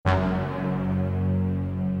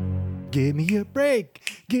Give me a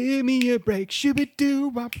break. Give me a break.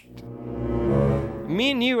 Shooby-doo-wop.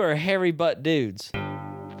 Me and you are hairy butt dudes.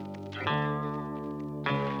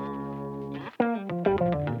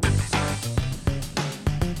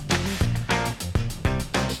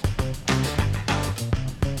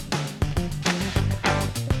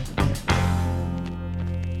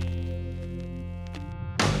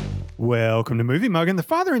 Welcome to Movie Muggin', the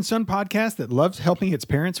father and son podcast that loves helping its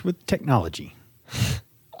parents with technology.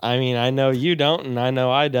 I mean, I know you don't, and I know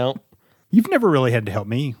I don't. You've never really had to help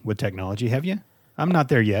me with technology, have you? I'm not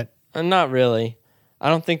there yet. Not really. I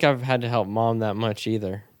don't think I've had to help Mom that much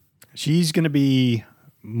either. She's going to be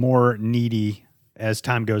more needy as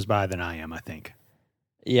time goes by than I am, I think.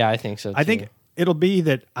 Yeah, I think so, too. I think it'll be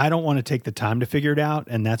that I don't want to take the time to figure it out,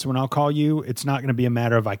 and that's when I'll call you. It's not going to be a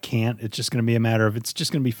matter of I can't. It's just going to be a matter of it's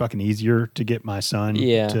just going to be fucking easier to get my son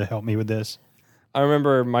to help me with this. I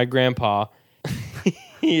remember my grandpa,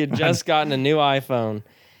 he had just gotten a new iPhone,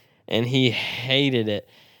 and he hated it.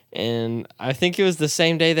 And I think it was the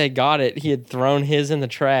same day they got it, he had thrown his in the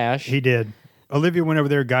trash. He did. Olivia went over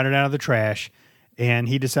there, got it out of the trash, and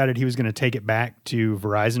he decided he was going to take it back to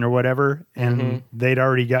Verizon or whatever, and they'd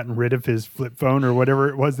already gotten rid of his flip phone or whatever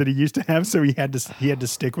it was that he used to have, so he had to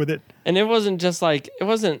stick with it. And it wasn't just like, it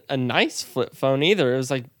wasn't a nice flip phone either. It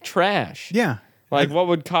was like trash. Yeah. Like what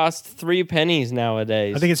would cost 3 pennies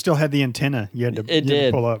nowadays. I think it still had the antenna you had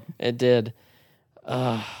to pull up. It did.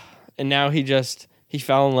 And now he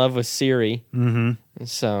fell in love with Siri. Mm-hmm.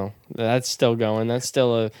 So that's still going. That's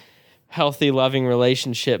still a healthy, loving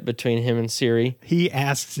relationship between him and Siri. He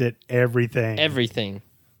asks it everything. Everything.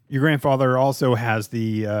 Your grandfather also has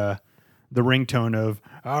the ringtone of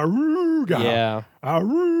Aruga. Yeah.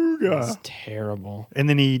 Aruga. It's terrible. And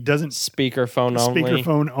then he doesn't Speakerphone only.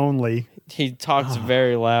 Speakerphone only. He talks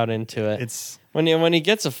very loud into it. It's when he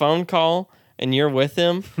gets a phone call and you're with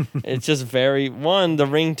him, it's just very, one, the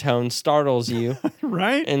ringtone startles you.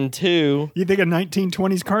 right. And two, you think a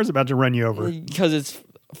 1920s car's about to run you over. Because it's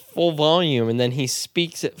full volume, and then he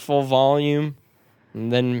speaks at full volume,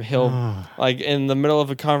 and then he'll like in the middle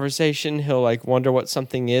of a conversation he'll like wonder what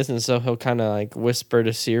something is, and so he'll kind of like whisper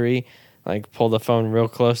to Siri, like pull the phone real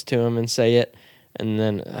close to him and say it, and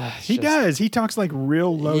then he talks like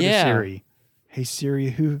real low to Siri. Hey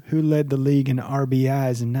Siri, who led the league in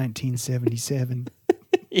RBIs in 1977?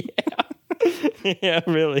 yeah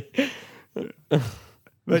really.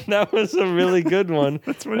 But that was a really good one.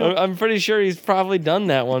 I'm pretty sure he's probably done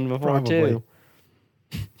that one before, too.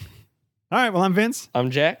 All right, well, I'm Vince.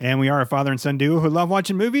 I'm Jack. And we are a father and son duo who love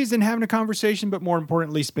watching movies and having a conversation, but more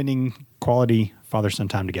importantly, spending quality father-son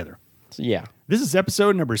time together. So, yeah. This is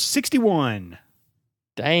episode number 61.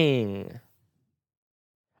 Dang.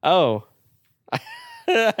 Oh.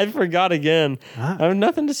 I forgot again. I have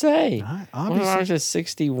nothing to say. Obviously. When I was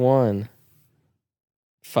 61.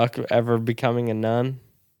 Fuck ever becoming a nun.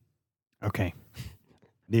 Okay.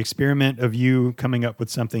 The experiment of you coming up with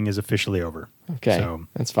something is officially over. Okay. So,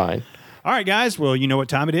 that's fine. All right, guys. Well, you know what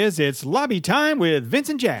time it is. It's lobby time with Vince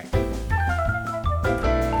and Jack.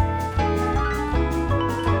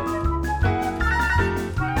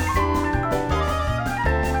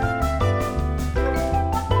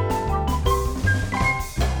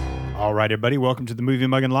 All right, everybody, welcome to the Movie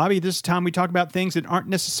Muggin' Lobby. This time we talk about things that aren't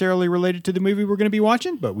necessarily related to the movie we're going to be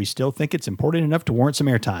watching, but we still think it's important enough to warrant some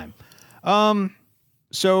airtime.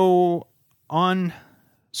 So on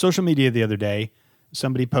social media the other day,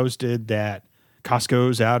 somebody posted that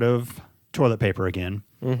Costco's out of toilet paper again.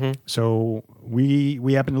 Mm-hmm. So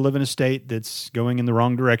we happen to live in a state that's going in the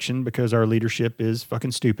wrong direction because our leadership is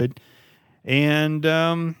fucking stupid. And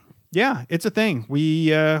yeah, it's a thing.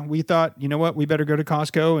 We thought, you know what, we better go to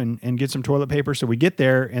Costco and get some toilet paper. So we get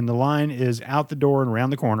there, and the line is out the door and around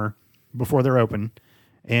the corner before they're open.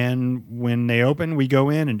 And when they open, we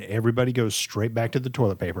go in, and everybody goes straight back to the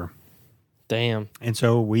toilet paper. Damn. And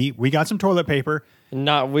so we got some toilet paper.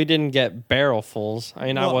 We didn't get barrelfuls. I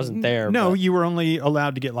mean, I wasn't there. No, you were only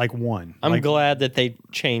allowed to get like one. I'm glad that they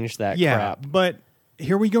changed that crap. But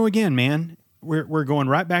here we go again, man. We're going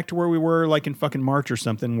right back to where we were like in fucking March or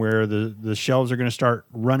something, where the shelves are going to start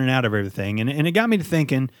running out of everything. And it got me to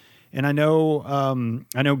thinking, and I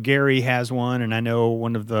know Gary has one, and I know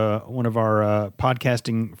one of our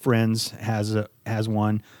podcasting friends has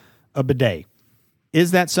one, a bidet.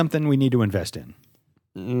 Is that something we need to invest in?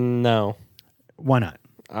 No. Why not?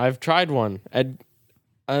 I've tried one.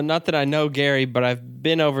 Not that I know Gary, but I've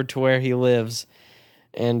been over to where he lives,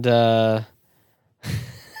 and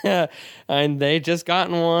and they just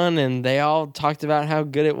gotten one, and they all talked about how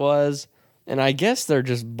good it was, and I guess they're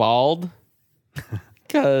just bald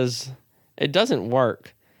because it doesn't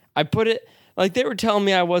work. I put it Like, they were telling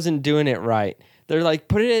me I wasn't doing it right. They're like,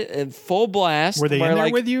 put it at full blast. Were they in there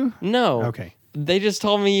like, with you? No. Okay. They just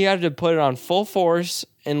told me you had to put it on full force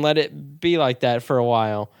and let it be like that for a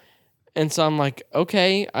while. And so I'm like,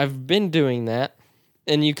 okay, I've been doing that.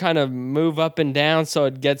 And you kind of move up and down so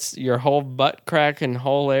it gets your whole butt crack and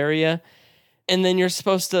whole area. And then you're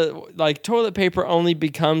supposed to, like, toilet paper only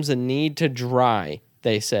becomes a need to dry,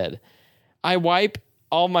 they said. I wipe,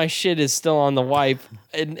 all my shit is still on the wipe.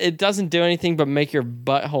 It doesn't do anything but make your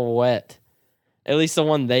butthole wet. At least the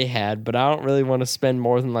one they had, but I don't really want to spend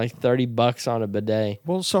more than like $30 on a bidet.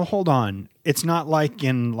 Well, so hold on. It's not like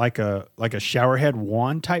in like a shower head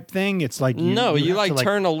wand type thing. It's like you have like to,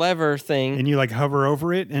 turn a lever thing, and you like hover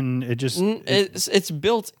over it, and it just it's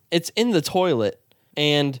built. It's in the toilet,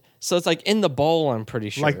 and so it's like in the bowl. I'm pretty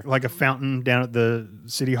sure, like a fountain down at the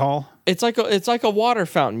city hall. It's like a water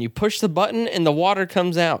fountain. You push the button, and the water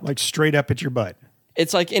comes out, like straight up at your butt.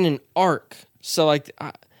 It's like in an arc. So like.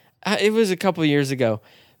 It was a couple of years ago,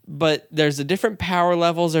 but there's the different power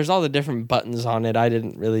levels. There's all the different buttons on it. I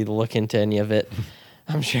didn't really look into any of it.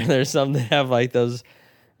 I'm sure there's some that have like those.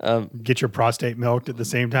 Get your prostate milked at the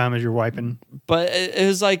same time as you're wiping. But it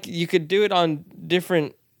was like you could do it on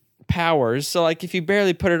different powers. So like if you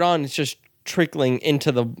barely put it on, it's just trickling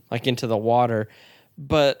into the water.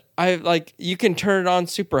 But you can turn it on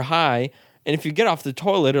super high, and if you get off the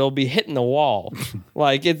toilet, it'll be hitting the wall.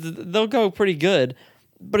 They'll go pretty good.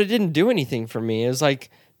 But it didn't do anything for me. It was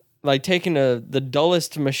like taking the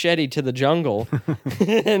dullest machete to the jungle.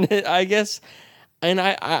 And I guess, and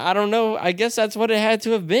I don't know, I guess that's what it had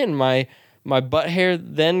to have been. My butt hair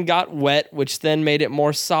then got wet, which then made it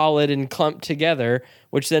more solid and clumped together,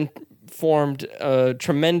 which then formed a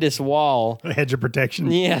tremendous wall. A hedge of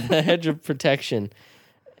protection. Yeah, the hedge of protection.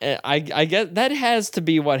 I guess that has to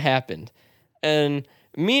be what happened. And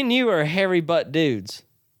me and you are hairy butt dudes.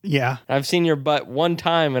 Yeah. I've seen your butt one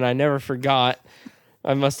time and I never forgot.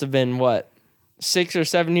 I must have been, 6 or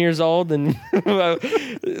 7 years old? And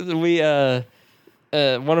we,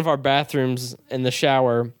 one of our bathrooms in the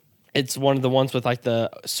shower, it's one of the ones with like the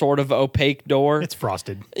sort of opaque door. It's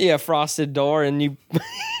frosted. Yeah, frosted door. And you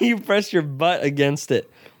you press your butt against it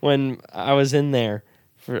when I was in there.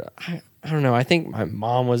 I don't know. I think my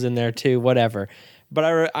mom was in there too, whatever.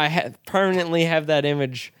 But I permanently have that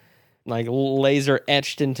image like laser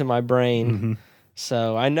etched into my brain. Mm-hmm.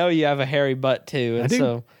 So I know you have a hairy butt too. And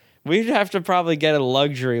so we'd have to probably get a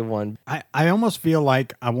luxury one. I almost feel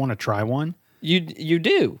like I want to try one. You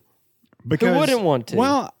do. Because, who wouldn't want to?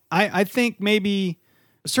 Well, I think maybe,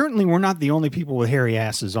 certainly we're not the only people with hairy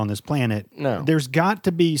asses on this planet. No. There's got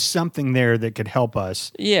to be something there that could help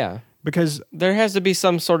us. Yeah. Because there has to be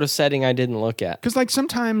some sort of setting I didn't look at. Because like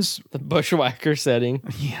sometimes the bushwhacker setting.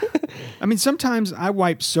 Yeah. I mean, sometimes I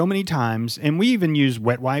wipe so many times, and we even use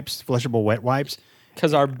wet wipes, flushable wet wipes.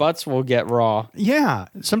 Because our butts will get raw. Yeah.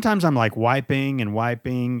 Sometimes I'm like wiping, and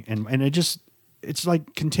it's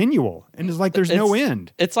like continual. And it's like there's no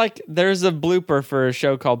end. It's like there's a blooper for a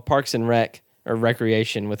show called Parks and Rec, or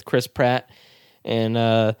Recreation, with Chris Pratt.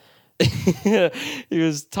 And he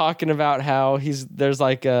was talking about how there's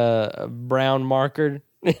like a brown marker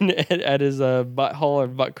at his butthole or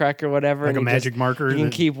butt crack or whatever. Like a magic marker. You can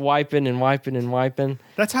keep wiping and wiping and wiping.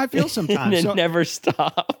 That's how I feel sometimes. And it never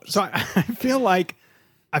stops. So I feel like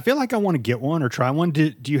I want to get one or try one.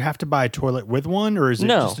 Do you have to buy a toilet with one, or is it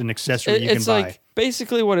just an accessory you can buy? It's like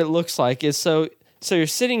basically what it looks like is so you're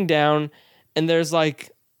sitting down and there's like,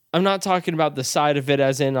 I'm not talking about the side of it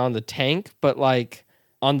as in on the tank, but like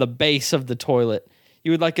on the base of the toilet.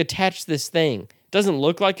 You would like attach this thing. It doesn't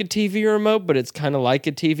look like a TV remote, but it's kind of like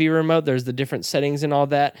a TV remote. There's the different settings and all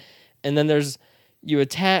that. And then you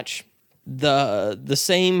attach the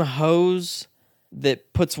same hose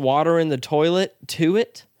that puts water in the toilet to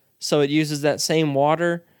it. So it uses that same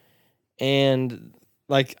water. And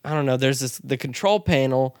like, I don't know, there's the control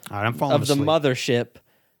panel of the mothership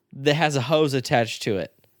that has a hose attached to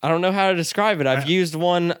it. I don't know how to describe it. I've used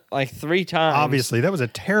one like 3 times. Obviously, that was a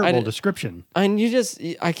terrible description. And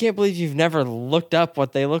I can't believe you've never looked up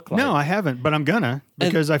what they look like. No, I haven't, but I'm gonna,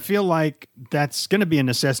 because I feel like that's gonna be a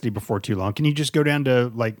necessity before too long. Can you just go down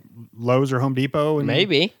to like Lowe's or Home Depot and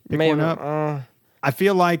maybe pick one up? I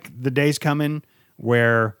feel like the day's coming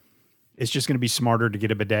where it's just gonna be smarter to get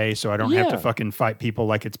a bidet, so I don't have to fucking fight people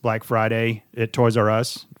like it's Black Friday at Toys R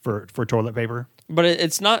Us for toilet paper. But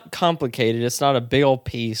it's not complicated. It's not a big old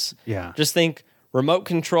piece. Yeah. Just think remote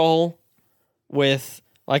control with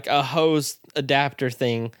like a hose adapter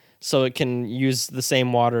thing so it can use the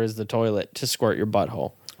same water as the toilet to squirt your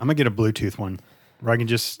butthole. I'm going to get a Bluetooth one where I can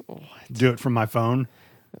just do it from my phone.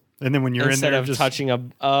 And then when you're instead in there of just touching a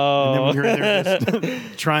and then when you're in there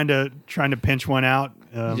just trying to pinch one out,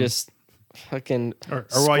 just fucking or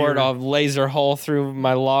while squirt you're- a laser hole through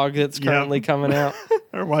my log that's currently coming out.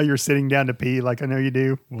 or while you're sitting down to pee, like I know you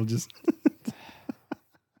do, we'll just.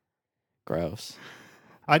 Gross.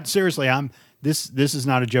 This is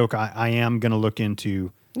not a joke. I am going to look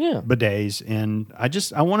into Yeah. bidets, and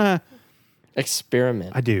I want to.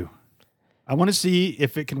 Experiment. I want to see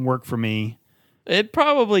if it can work for me. It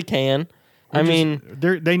probably can. I mean,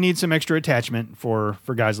 they need some extra attachment for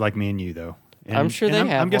guys like me and you, though. And, I'm sure and they I'm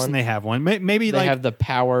have guessing one. they have one. Maybe they like have the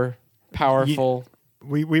powerful,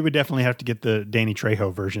 we would definitely have to get the Danny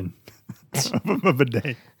Trejo version of a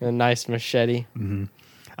bidet. a nice machete.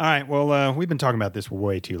 All right. Well, we've been talking about this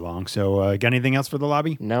way too long. So, got anything else for the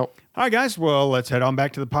lobby? Nope. All right, guys. Well, let's head on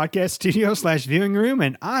back to the podcast studio / viewing room,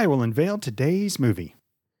 and I will unveil today's movie.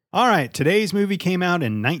 All right. Today's movie came out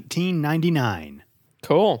in 1999.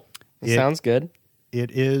 Cool. It- Sounds good.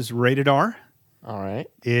 It is rated R. All right.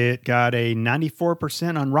 It got a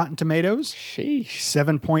 94% on Rotten Tomatoes, Sheesh.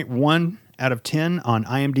 7.1 out of 10 on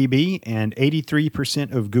IMDb, and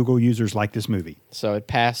 83% of Google users like this movie. So it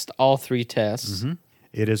passed all 3 tests.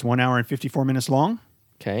 It is 1 hour and 54 minutes long.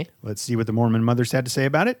 Okay. Let's see what the Mormon mothers had to say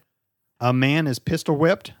about it. A man is pistol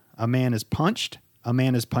whipped. A man is punched. A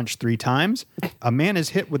man is punched 3 times. A man is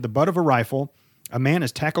hit with the butt of a rifle. A man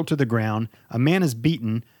is tackled to the ground. A man is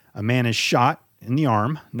beaten. A man is shot in the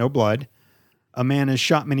arm. No blood. A man is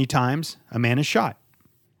shot many times. A man is shot.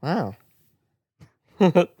 Wow.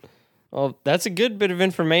 Well, that's a good bit of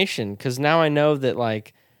information because now I know that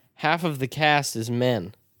like half of the cast is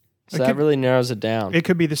men. So that really narrows it down. It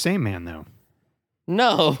could be the same man, though.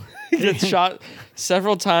 No. He gets shot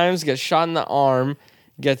several times, gets shot in the arm,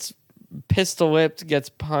 gets pistol whipped, gets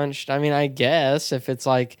punched. I mean, I guess if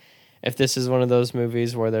this is one of those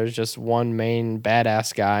movies where there's just one main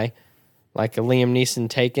badass guy, like a Liam Neeson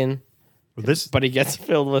Taken, Well, but he gets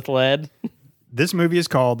filled with lead. this movie is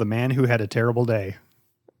called The Man Who Had a Terrible Day.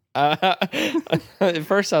 At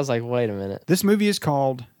first I was like, wait a minute. This movie is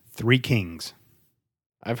called Three Kings.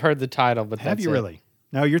 I've heard the title, but Have that's you it. really?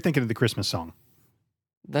 No, you're thinking of the Christmas song.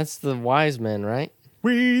 That's the wise men, right?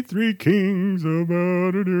 We three kings of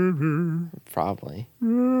Probably.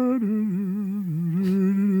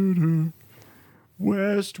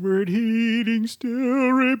 westward heating,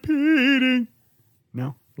 still repeating.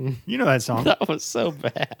 No, you know that song. That was so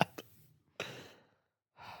bad.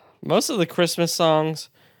 Most of the Christmas songs,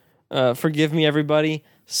 forgive me everybody,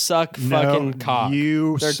 suck fucking cock.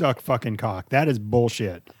 You They're- suck fucking cock. That is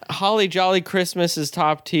bullshit. Holly Jolly Christmas is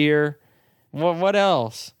top tier. What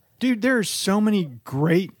else? Dude, there are so many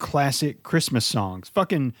great classic Christmas songs.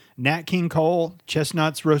 Fucking Nat King Cole,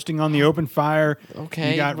 Chestnuts Roasting on the Open Fire.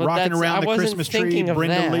 Okay, You got well, Rocking I Around the wasn't Christmas Tree, thinking of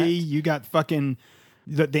Brenda that. Lee. You got fucking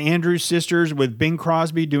the Andrews Sisters with Bing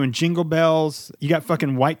Crosby doing Jingle Bells. You got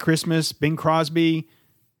fucking White Christmas, Bing Crosby.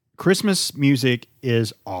 Christmas music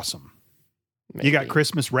is awesome. You got Maybe.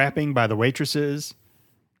 Christmas Rapping by the Waitresses.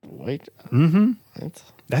 Wait.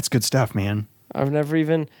 That's good stuff, man. I've never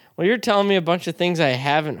even. Well, you're telling me a bunch of things I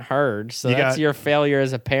haven't heard. So You that's got- your failure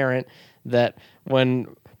as a parent. That when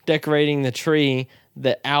decorating the tree,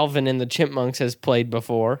 that Alvin and the Chipmunks has played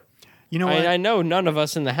before. You know I what? mean, I know none of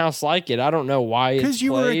us in the house like it. I don't know why it's Because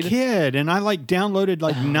you were a played. kid, and I like downloaded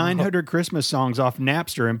like 900 Christmas songs off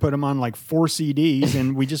Napster and put them on like 4 CDs,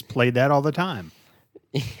 and we just played that all the time.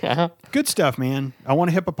 Yeah, Good stuff, man. I want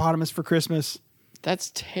a hippopotamus for Christmas.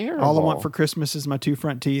 that's terrible. All I want for Christmas is my 2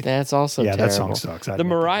 front teeth. That's also Yeah, that terrible. song sucks. I The admit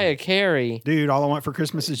that. Mariah Carey, Dude, all I want for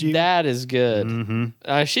Christmas is you. that is good.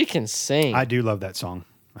 She can sing. I do love that song.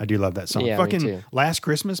 I do love that song. Yeah, me fucking too. Last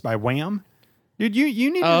Christmas by Wham. Dude,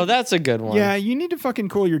 you need Oh, to, that's a good one. yeah, you need to fucking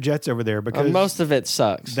cool your jets over there because Most of it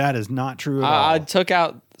sucks. that is not true at I all. took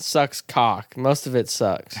out sucks cock. Most of it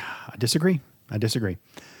sucks. I disagree.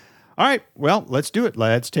 All right, well, let's do it.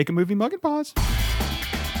 Let's take a movie mug and pause.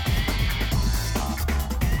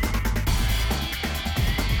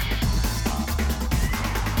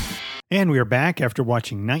 And we are back after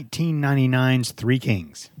watching 1999's Three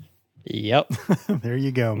Kings. Yep. There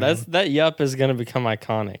you go, man. That yup is going to become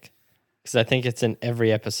iconic because I think it's in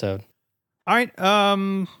every episode. All right,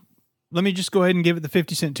 let me just go ahead and give it the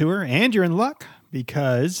 50-cent tour. And you're in luck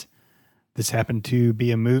because this happened to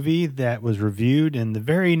be a movie that was reviewed in the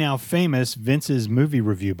very now famous Vince's Movie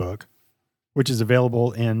Review book, which is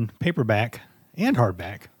available in paperback and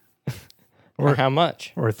hardback. Or how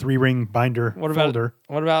much? Or a 3-ring binder What about folder.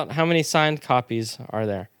 what about how many signed copies are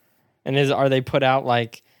there? And are they put out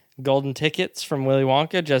like golden tickets from Willy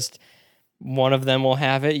Wonka? Just one of them will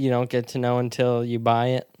have it. You don't get to know until you buy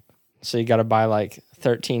it. So you got to buy like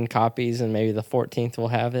 13 copies and maybe the 14th will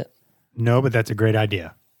have it. No, but that's a great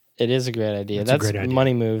idea. It is a great idea. That's a great idea.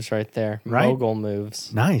 Money moves right there. Right? Mogul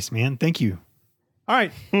moves. Nice, man. Thank you. All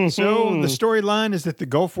right. So the storyline is that the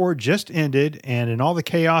Gulf War just ended, and in all the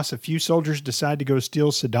chaos, a few soldiers decide to go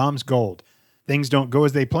steal Saddam's gold. Things don't go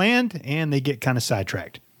as they planned, and they get kind of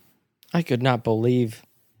sidetracked. I could not believe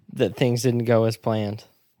that things didn't go as planned.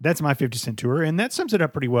 That's my 50 Cent tour, and that sums it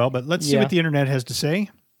up pretty well, but let's see Yeah. what the internet has to say.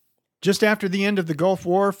 Just after the end of the Gulf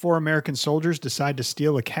War, 4 American soldiers decide to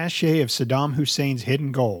steal a cache of Saddam Hussein's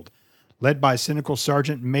hidden gold. Led by cynical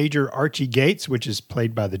Sergeant Major Archie Gates, which is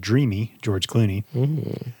played by the dreamy George Clooney.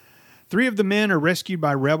 3 of the men are rescued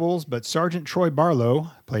by rebels, but Sergeant Troy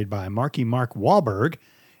Barlow, played by Marky Mark Wahlberg,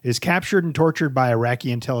 is captured and tortured by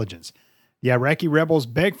Iraqi intelligence. The Iraqi rebels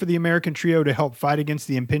beg for the American trio to help fight against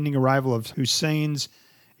the impending arrival of Hussein's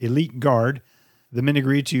elite guard. The men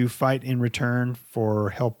agree to fight in return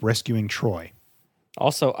for help rescuing Troy.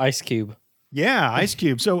 Also, Ice Cube Yeah, Ice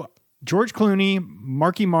Cube. So George Clooney,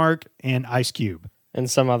 Marky Mark, and Ice Cube. and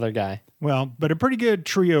some other guy. Well, but a pretty good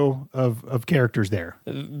trio of characters there.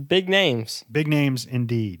 Big names. Big names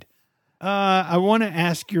indeed. I want to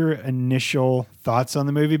ask your initial thoughts on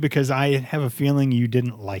the movie because I have a feeling you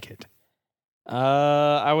didn't like it.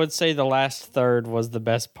 I would say the last third was the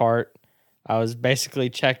best part. I was basically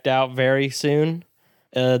checked out very soon.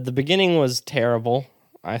 The beginning was terrible.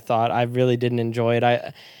 I thought I really didn't enjoy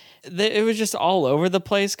it. It was just all over the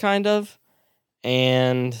place, kind of,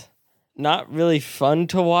 and not really fun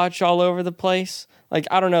to watch all over the place. Like,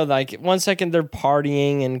 I don't know, like 1 second they're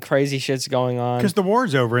partying and crazy shit's going on. Because the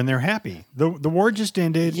war's over and they're happy. The war just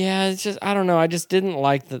ended. Yeah, it's just, I don't know. I just didn't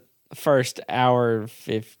like the first hour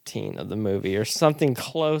 15 of the movie or something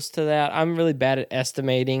close to that. I'm really bad at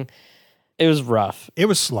estimating. It was rough. It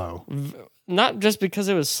was slow. Not just because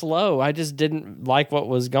it was slow. I just didn't like what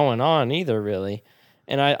was going on either, really.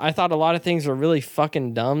 And I thought a lot of things were really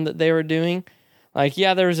fucking dumb that they were doing. Like,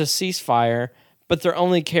 yeah, there was a ceasefire, but they're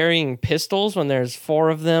only carrying pistols when there's 4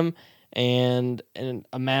 of them and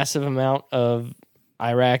a massive amount of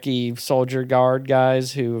Iraqi soldier guard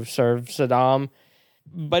guys who have served Saddam.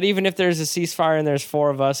 But even if there's a ceasefire and there's 4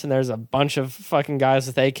 of us and there's a bunch of fucking guys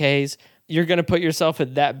with AKs, you're going to put yourself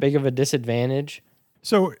at that big of a disadvantage.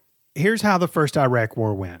 So here's how the first Iraq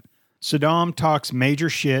war went. Saddam talks major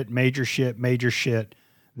shit.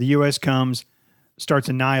 The U.S. comes, starts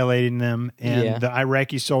annihilating them, and the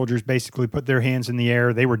Iraqi soldiers basically put their hands in the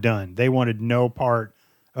air. They were done. They wanted no part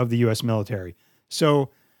of the U.S. military. So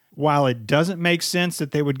while it doesn't make sense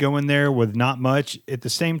that they would go in there with not much, at the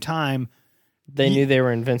same time, they knew they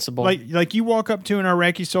were invincible. Like you walk up to an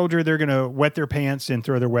Iraqi soldier, they're going to wet their pants and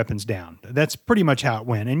throw their weapons down. That's pretty much how it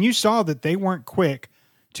went. And you saw that they weren't quick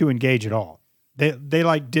to engage at all. They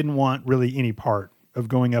like didn't want really any part of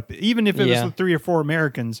going up, even if it was the 3 or 4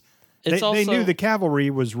 Americans. They knew the cavalry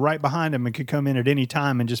was right behind them and could come in at any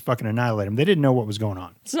time and just fucking annihilate them. They didn't know what was going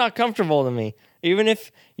on. It's not comfortable to me. Even if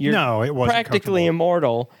you're it wasn't practically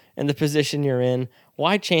immortal in the position you're in,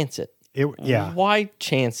 why chance it? Why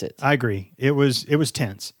chance it? I agree. It was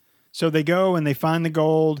tense. So they go and they find the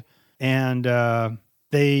gold and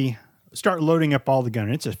they start loading up all the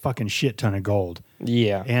gun. It's a fucking shit ton of gold.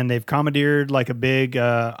 Yeah. And they've commandeered like a big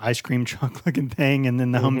ice cream truck looking thing and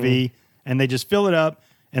then the Humvee, and they just fill it up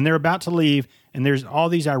and they're about to leave. And there's all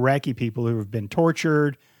these Iraqi people who have been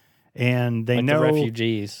tortured, and they know the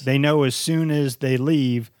refugees. They know as soon as they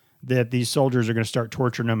leave that these soldiers are going to start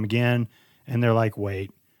torturing them again. And they're like,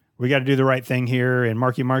 wait, we got to do the right thing here. And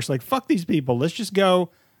Marky Mark's like, fuck these people. Let's just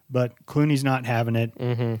go. But Clooney's not having it.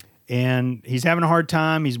 And he's having a hard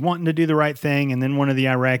time. He's wanting to do the right thing. And then one of the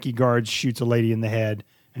Iraqi guards shoots a lady in the head.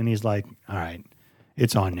 And he's like, all right,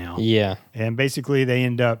 it's on now. Yeah. And basically they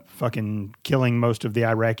end up fucking killing most of the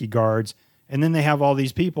Iraqi guards. And then they have all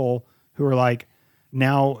these people who are like,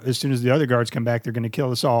 now as soon as the other guards come back, they're going to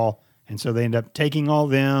kill us all. And so they end up taking all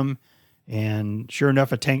them. And sure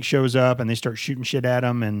enough, a tank shows up and they start shooting shit at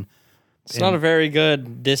them. And it's not a very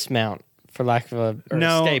good dismount, for lack of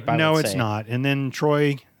escape, I would say. It's not. And then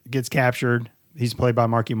Troy gets captured. He's played by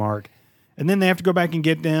Marky Mark. And then they have to go back and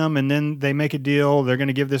get them. And then they make a deal. They're going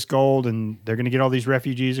to give this gold and they're going to get all these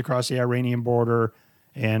refugees across the Iranian border,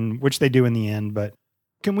 and which they do in the end. But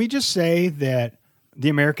can we just say that the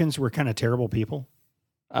Americans were kind of terrible people?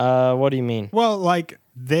 What do you mean? Well, like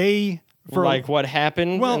like what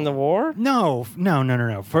happened in the war? No.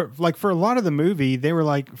 For a lot of the movie, they were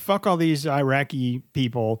like, fuck all these Iraqi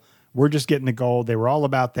people. We're just getting the gold. They were all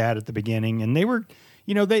about that at the beginning. And they were,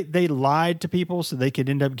 they lied to people so they could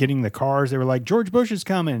end up getting the cars. They were like, George Bush is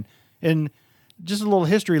coming. And just a little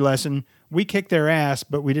history lesson, we kicked their ass,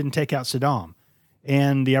 but we didn't take out Saddam.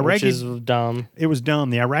 And the which Iraqi, is dumb. it was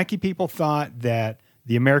dumb. The Iraqi people thought that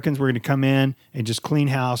the Americans were going to come in and just clean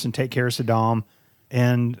house and take care of Saddam.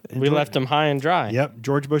 And We left them high and dry. Yep,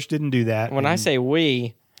 George Bush didn't do that. When I say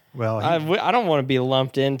we, well, I don't want to be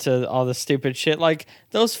lumped into all the stupid shit. Like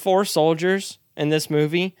those 4 soldiers in this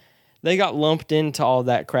movie, they got lumped into all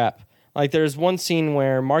that crap. Like there's one scene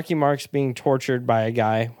where Marky Mark's being tortured by a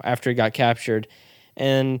guy after he got captured,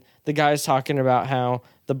 and the guy's talking about how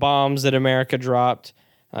the bombs that America dropped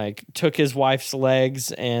like took his wife's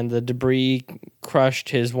legs and the debris crushed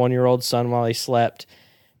his 1-year-old son while he slept,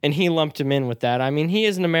 and he lumped him in with that. I mean, he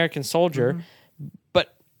is an American soldier,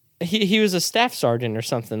 but he was a staff sergeant or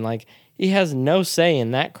something. Like he has no say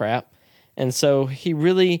in that crap, and so he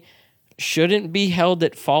really shouldn't be held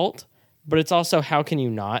at fault. But it's also, how can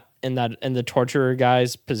you not in the torturer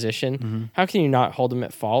guy's position? How can you not hold him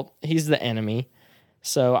at fault? He's the enemy.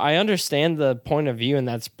 So I understand the point of view, and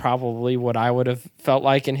that's probably what I would have felt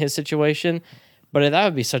like in his situation. But that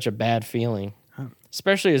would be such a bad feeling,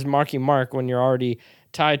 especially as Marky Mark, when you're already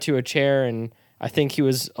tied to a chair, and I think he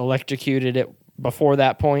was electrocuted before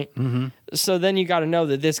that point. So then you got to know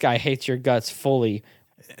that this guy hates your guts fully.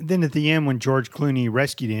 Then at the end, when George Clooney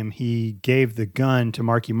rescued him, he gave the gun to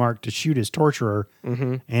Marky Mark to shoot his torturer,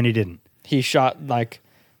 and he didn't. He shot like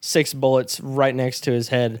 6 bullets right next to his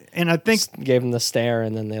head. And I think gave him the stare,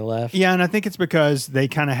 and then they left. Yeah, and I think it's because they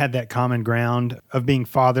kind of had that common ground of being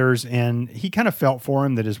fathers, and he kind of felt for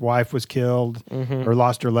him that his wife was killed or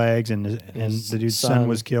lost her legs, and the dude's son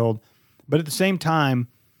was killed. But at the same time,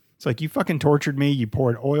 it's like, you fucking tortured me. You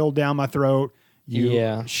poured oil down my throat.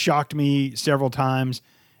 You shocked me several times.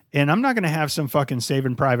 And I'm not going to have some fucking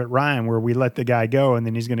Saving Private Ryan where we let the guy go and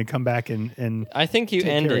then he's going to come back and I think you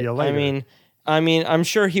take end care of it. you later. I mean, I'm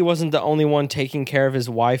sure he wasn't the only one taking care of his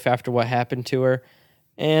wife after what happened to her.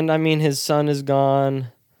 And I mean, his son is gone.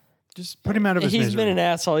 Just put him out of his He's misery. been an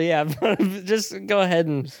asshole, yeah. Just go ahead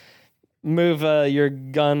and move your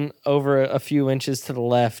gun over a few inches to the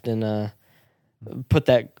left and put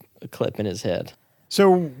that clip in his head.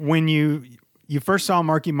 So when you first saw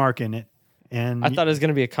Marky Mark in it, and I thought it was going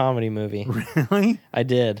to be a comedy movie. Really? I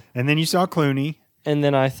did. And then you saw Clooney. And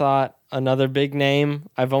then I thought, another big name.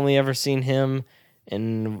 I've only ever seen him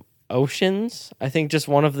in Oceans. I think just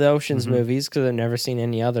one of the Oceans movies, because I've never seen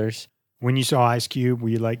any others. When you saw Ice Cube, were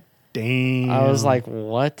you like, damn? I was like,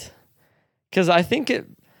 what? Because I think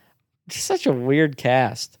just such a weird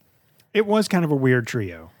cast. It was kind of a weird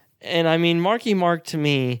trio. And I mean, Marky Mark to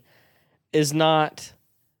me is not,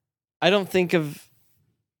 I don't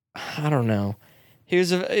know. He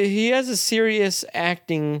has a serious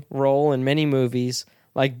acting role in many movies.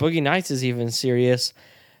 Like Boogie Nights is even serious.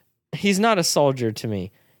 He's not a soldier to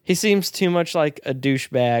me. He seems too much like a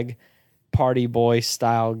douchebag, party boy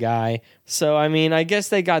style guy. So, I mean, I guess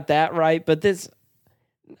they got that right. But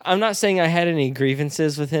I'm not saying I had any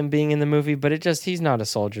grievances with him being in the movie, but he's not a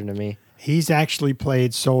soldier to me. He's actually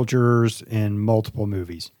played soldiers in multiple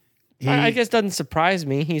movies. I guess doesn't surprise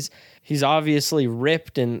me. He's obviously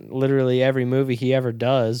ripped in literally every movie he ever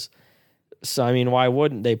does. So, I mean, why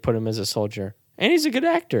wouldn't they put him as a soldier? And he's a good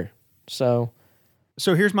actor. So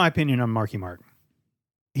here's my opinion on Marky Mark.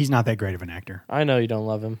 He's not that great of an actor. I know you don't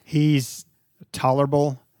love him. He's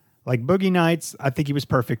tolerable. Like Boogie Nights, I think he was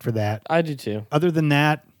perfect for that. I do too. Other than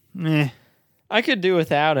that, I could do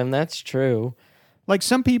without him. That's true. Like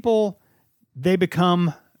some people, they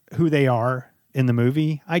become who they are in the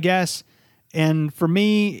movie, I guess. And for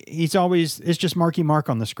me, it's just Marky Mark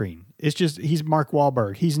on the screen. He's Mark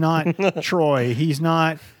Wahlberg. He's not Troy. He's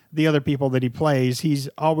not the other people that he plays.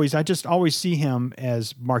 I just always see him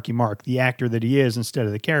as Marky Mark, the actor that he is, instead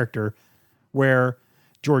of the character. Where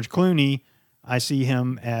George Clooney, I see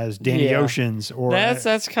him as Danny Oceans. Or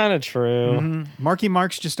that's kind of true. Mm-hmm. Marky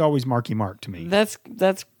Mark's just always Marky Mark to me. That's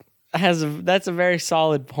a very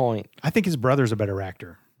solid point. I think his brother's a better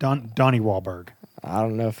actor, Donnie Wahlberg. I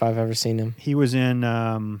don't know if I've ever seen him. He was in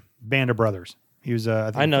Band of Brothers. He was.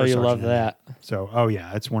 I know you love that. So,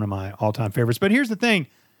 it's one of my all-time favorites. But here's the thing: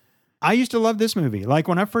 I used to love this movie. Like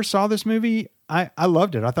when I first saw this movie, I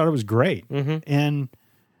loved it. I thought it was great. Mm-hmm. And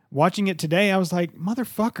watching it today, I was like,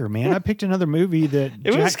 "Motherfucker, man! I picked another movie that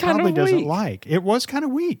Jack probably doesn't like." It was kind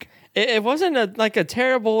of weak. It wasn't a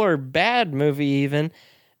terrible or bad movie. Even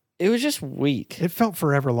it was just weak. It felt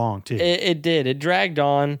forever long too. It did. It dragged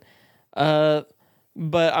on.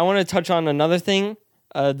 But I want to touch on another thing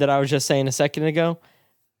that I was just saying a second ago.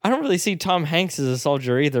 I don't really see Tom Hanks as a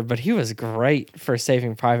soldier either, but he was great for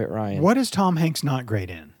Saving Private Ryan. What is Tom Hanks not great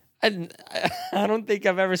in? I don't think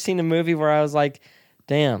I've ever seen a movie where I was like,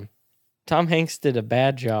 damn, Tom Hanks did a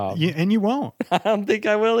bad job. And you won't. I don't think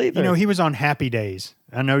I will either. He was on Happy Days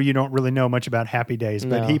I know you don't really know much about Happy Days,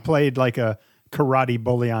 but No. he played like a karate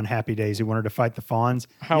bully on Happy Days. He wanted to fight the Fonz.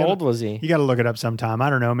 How old was he? You got to look it up sometime. I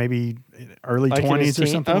don't know, maybe early Like in his 20s or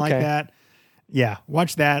teen- something like okay. that. Yeah,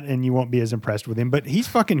 watch that and you won't be as impressed with him. But he's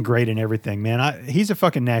fucking great in everything, man. He's a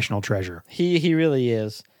fucking national treasure. He really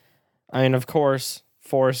is. I mean, of course,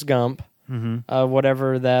 Forrest Gump,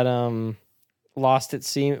 whatever that Lost at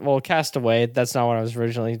Sea. Well, Castaway. That's not what I was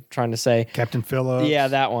originally trying to say. Captain Phillips. Yeah,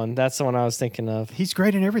 that one. That's the one I was thinking of. He's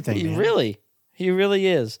great in everything, man. He really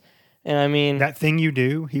is. And I mean, That Thing You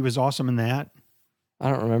Do, he was awesome in that. I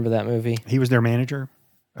don't remember that movie. He was their manager.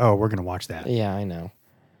 Oh, we're going to watch that. Yeah, I know.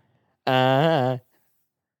 Uh.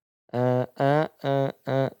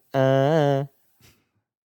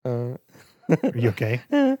 Are you okay?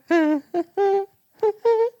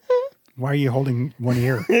 Why are you holding one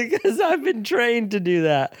ear? Because I've been trained to do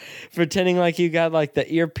that, pretending like you got like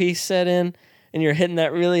the earpiece set in and you're hitting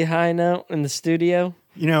that really high note in the studio.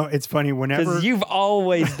 You know, it's funny whenever Because you've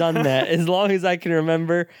always done that, as long as I can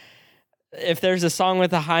remember. If there's a song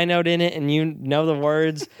with a high note in it and you know the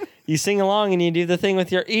words, you sing along and you do the thing with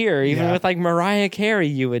your ear. Even Yeah. with like Mariah Carey,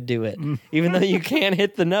 you would do it, even though you can't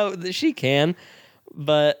hit the note that she can.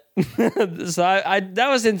 But so I that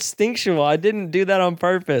was instinctual. I didn't do that on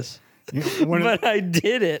purpose, one, of, but I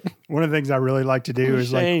did it. one of the things I really like to do I'm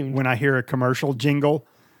is like ashamed. when I hear a commercial jingle,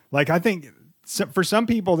 like I think for some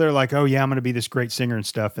people they're like, oh yeah, I'm going to be this great singer and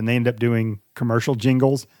stuff, and they end up doing commercial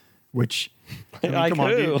jingles, which I mean, Like come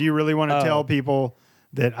on, who? do you really want to Oh. tell people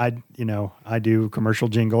that I do commercial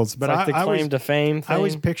jingles? But It's like the I claim always, to fame thing. I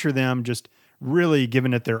always picture them just really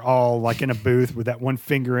giving it their all, like in a booth with that one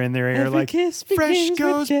finger in their ear, Every like kiss fresh begins with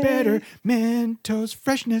goes J. better, Mentos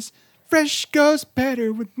freshness. Fresh goes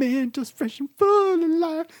better with Mentos, fresh and full of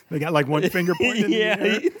life. They got like one finger pointing in yeah. the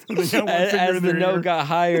air. They got one finger As in the their note ear. got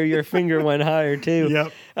higher, your finger went higher too.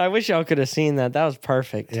 Yep. I wish y'all could have seen that. That was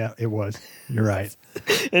perfect. Yeah, it was. You're right.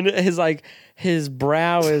 And his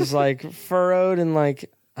brow is like furrowed and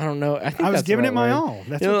like I don't know. I think I was that's the giving right it my word. all.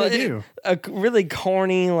 That's what they do. A really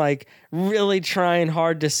corny, like really trying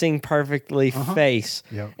hard to sing perfectly face,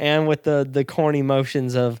 Yep. and with the corny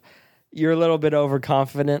motions of you're a little bit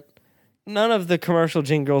overconfident. None of the commercial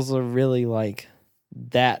jingles are really like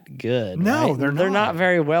that good. No, right? they're They're not. not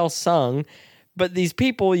very well sung. But these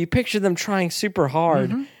people, you picture them trying super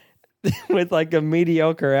hard with like a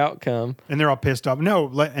mediocre outcome. And they're all pissed off. No,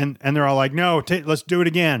 and they're all like, no, let's do it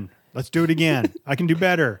again. Let's do it again. I can do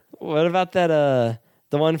better. What about that?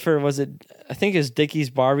 The one for I think it's Dickie's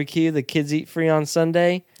Barbecue. The kids eat free on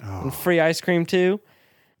Sunday and free ice cream too.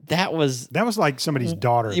 That was like somebody's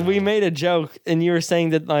daughter. we though. made a joke, and you were saying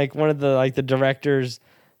that like one of the director's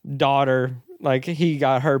daughter, like he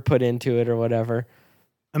got her put into it or whatever.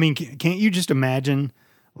 I mean, can't you just imagine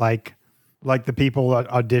like the people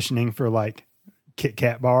auditioning for like Kit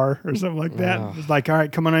Kat Bar or something like that? Oh. It's like, all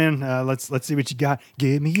right, come on in. Let's see what you got.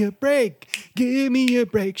 Give me a break. Give me a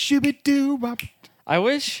break. Shooby-doo. Wop.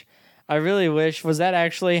 I really wish. Was that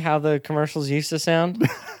actually how the commercials used to sound?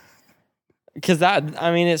 Because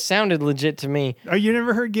it sounded legit to me. Oh, you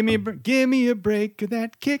never heard "Give me a break" of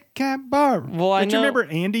that Kit Kat Bar? Well, I Don't you know- remember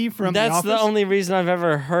Andy from That's The the Office? only reason I've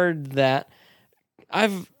ever heard that.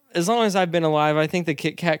 As long as I've been alive, I think the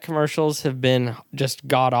Kit Kat commercials have been just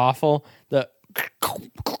god awful.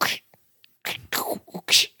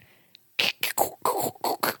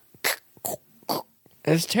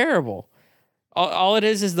 It's terrible. All it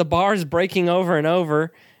is the bars breaking over and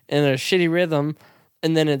over in a shitty rhythm,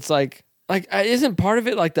 and then it's like isn't part of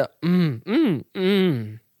it like the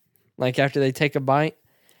like after they take a bite?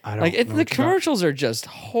 I don't Like know the what you're talking- commercials are just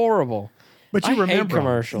horrible. But you I hate remember 'em.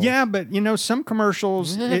 commercials. Yeah, but some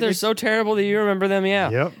commercials. They're so terrible that you remember them. Yeah.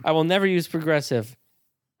 Yep. I will never use Progressive.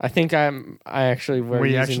 I think I actually were we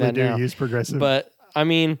using actually that do now. use Progressive, But I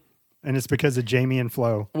mean, and it's because of Jamie and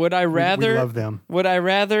Flo. would I rather we love them. Would I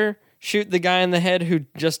rather shoot the guy in the head who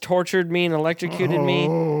just tortured me and electrocuted me,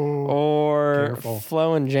 Oh, or careful.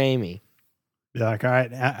 Flo and Jamie? you're like, all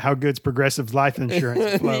right, how good's Progressive's life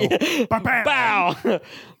insurance, Flo? Ba-bam! Bow.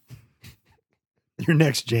 You're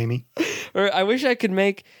next, Jamie. Or I wish I could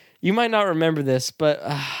make. You might not remember this, but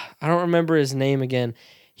I don't remember his name again.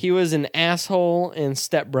 He was an asshole in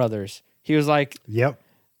Step Brothers. He was like Yep.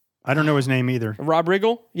 I don't know his name either. Rob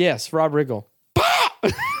Riggle. Yes, Rob Riggle.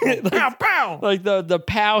 Pow, pow. Like the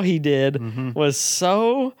pow he did was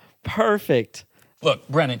so perfect. Look,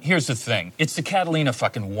 Brennan, here's the thing. It's the Catalina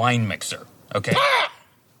fucking wine mixer, okay?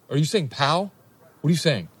 Are you saying pow? What are you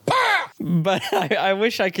saying? But I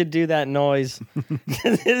wish I could do that noise.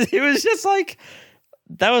 It was just like,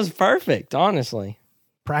 that was perfect, honestly.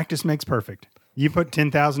 Practice makes perfect. You put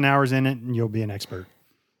 10,000 hours in it, and you'll be an expert.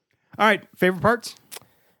 All right, favorite parts?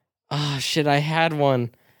 Oh shit, I had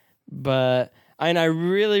one, but I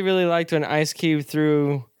really really liked when Ice Cube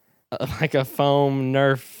threw like a foam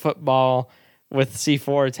Nerf football with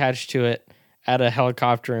C4 attached to it at a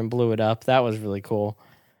helicopter and blew it up. That was really cool.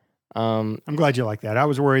 I'm glad you like that. I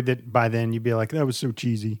was worried that by then you'd be like, that was so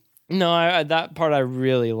cheesy. No, that part I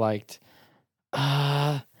really liked.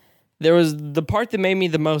 There was the part that made me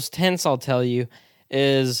the most tense, I'll tell you,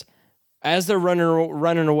 is as they're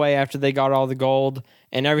running away after they got all the gold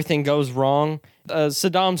and everything goes wrong,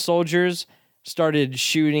 Saddam's soldiers started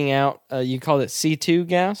shooting out, you called it C2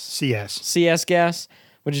 gas? CS gas,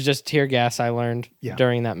 which is just tear gas, I learned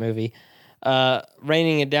during that movie,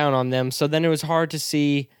 raining it down on them. So then it was hard to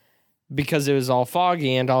see because it was all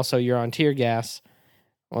foggy and also you're on tear gas.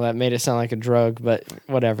 Well, that made it sound like a drug, but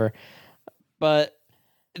whatever. But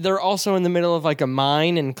they're also in the middle of like a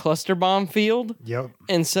mine and cluster bomb field. Yep.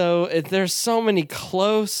 And so there's so many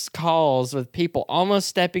close calls with people almost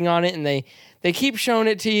stepping on it, and they keep showing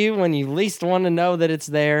it to you when you least want to know that it's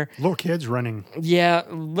there. Little kids running. Yeah,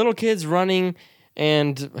 little kids running,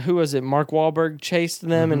 and who was it? Mark Wahlberg chased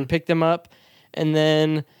them and picked them up. And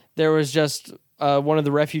then there was just one of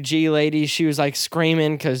the refugee ladies. She was like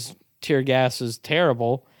screaming because tear gas was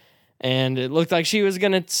terrible. And it looked like she was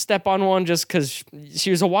going to step on one just because she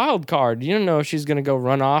was a wild card. You don't know if she's going to go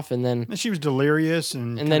run off and then... And she was delirious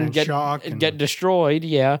and then get shocked. Get destroyed,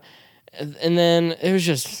 yeah. And then it was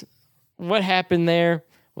just... What happened there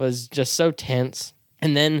was just so tense.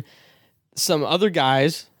 And then some other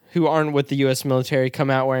guys who aren't with the U.S. military come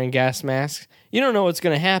out wearing gas masks. You don't know what's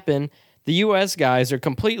going to happen. The U.S. guys are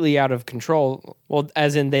completely out of control. Well,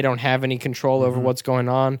 as in they don't have any control over what's going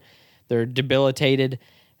on. They're debilitated.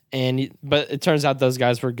 But it turns out those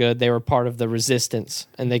guys were good. They were part of the resistance,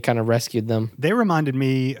 and they kind of rescued them. They reminded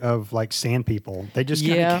me of like sand people. They just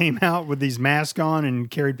kind of came out with these masks on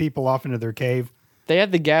and carried people off into their cave. They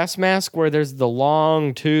had the gas mask where there's the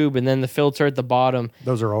long tube and then the filter at the bottom.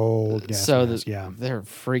 Those are old gas masks, they're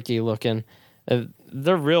freaky looking.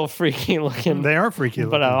 They're real freaky looking. They are freaky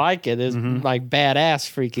looking. But I like it. It's like badass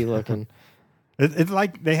freaky looking. It's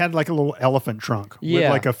like they had like a little elephant trunk with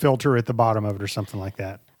like a filter at the bottom of it or something like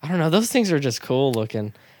that. I don't know. Those things are just cool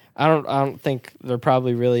looking. I don't think they're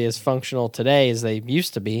probably really as functional today as they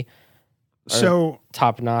used to be. So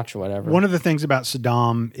top notch or whatever. One of the things about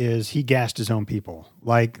Saddam is he gassed his own people.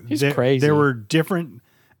 Like he's crazy. There were different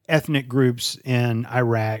ethnic groups in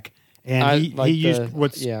Iraq, and he used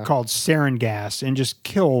what's called sarin gas and just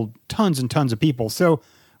killed tons and tons of people. So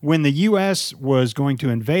when the U.S. was going to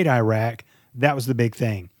invade Iraq, that was the big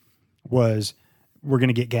thing, was we're going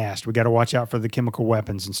to get gassed. We got to watch out for the chemical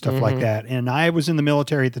weapons and stuff like that. And I was in the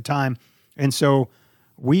military at the time, and so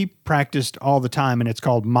we practiced all the time, and it's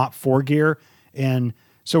called MOP 4 gear. And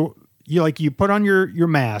so you put on your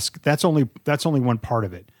mask. That's only one part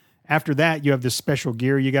of it. After that, you have this special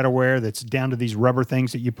gear you got to wear that's down to these rubber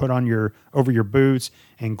things that you put on over your boots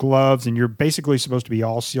and gloves, and you're basically supposed to be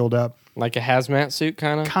all sealed up. Like a hazmat suit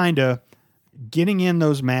kind of? Kind of. Getting in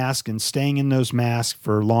those masks and staying in those masks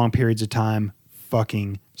for long periods of time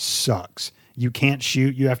fucking sucks. You can't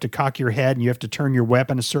shoot. You have to cock your head and you have to turn your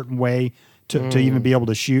weapon a certain way to even be able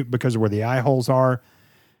to shoot because of where the eye holes are.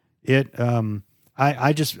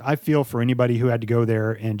 I feel for anybody who had to go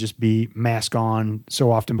there and just be mask on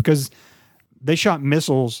so often, because they shot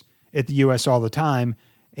missiles at the U.S. all the time,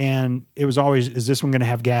 and it was always, is this one going to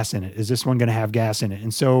have gas in it? Is this one going to have gas in it?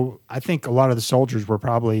 And so I think a lot of the soldiers were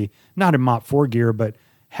probably not in MOP 4 gear, but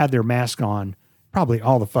had their mask on probably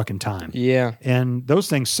all the fucking time. Yeah. And those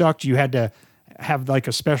things sucked. You had to have like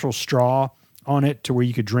a special straw on it to where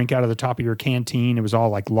you could drink out of the top of your canteen. It was all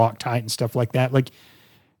like Loctite and stuff like that. Like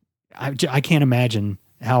I can't imagine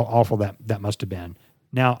how awful that must have been.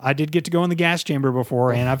 Now, I did get to go in the gas chamber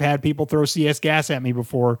before, and I've had people throw CS gas at me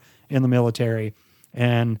before in the military,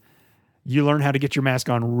 and you learn how to get your mask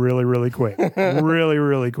on really, really quick. Really,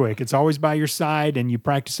 really quick. It's always by your side, and you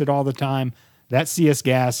practice it all the time. That CS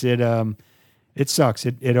gas, it sucks.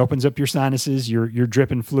 It opens up your sinuses. You're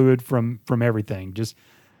dripping fluid from everything. Just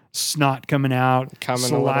snot coming out,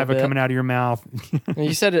 saliva coming out of your mouth.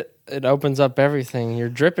 You said it opens up everything. You're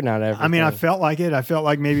dripping out everything. I mean, I felt like it. I felt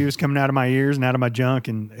like maybe it was coming out of my ears and out of my junk,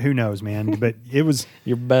 and who knows, man. But it was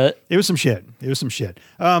your butt. It was some shit.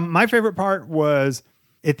 My favorite part was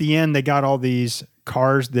at the end. They got all these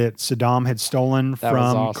cars that Saddam had stolen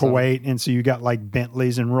from Kuwait, and so you got like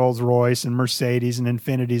Bentleys and Rolls Royce and Mercedes and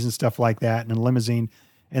Infinities and stuff like that, and a limousine,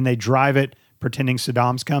 and they drive it pretending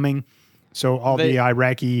Saddam's coming. So the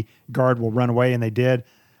Iraqi guard will run away, and they did.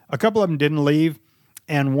 A couple of them didn't leave,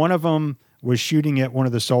 and one of them was shooting at one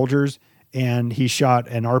of the soldiers, and he shot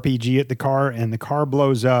an RPG at the car, and the car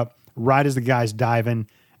blows up right as the guy's diving,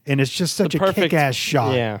 and it's just such a perfect kick-ass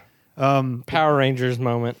shot. Yeah. Power Rangers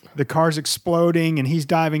moment. The car's exploding, and he's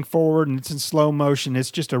diving forward, and it's in slow motion.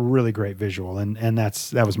 It's just a really great visual, and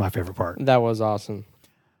that was my favorite part. That was awesome.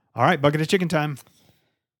 All right, bucket of chicken time.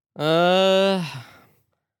 I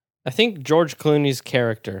think George Clooney's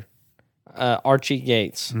character, Archie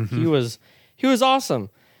Gates, he was awesome.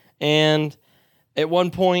 And at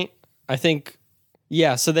one point, I think,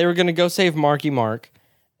 so they were going to go save Marky Mark.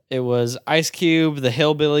 It was Ice Cube, the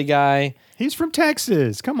hillbilly guy. He's from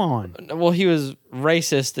Texas. Come on. Well, he was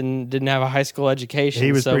racist and didn't have a high school education.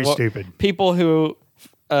 He was pretty stupid. People who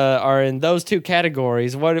are in those two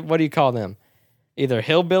categories, what do you call them? Either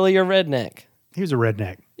hillbilly or redneck. He was a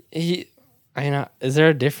redneck. Is there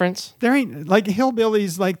a difference? There ain't like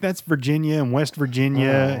hillbillies, like that's Virginia and West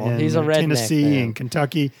Virginia and he's a redneck, Tennessee then. and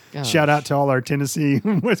Kentucky. Gosh. Shout out to all our Tennessee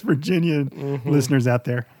and West Virginia listeners out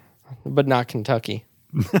there. But not Kentucky.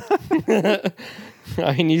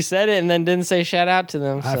 I mean, you said it and then didn't say shout out to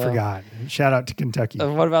them. I so. forgot. Shout out to Kentucky,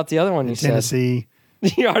 What about the other one you Tennessee,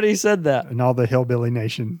 said? You already said that. and all the hillbilly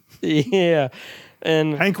nation. Yeah.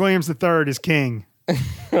 And Hank Williams III is king.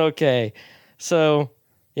 okay. So,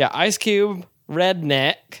 Ice Cube,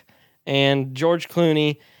 Redneck, and George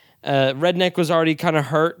Clooney. Redneck was already kind of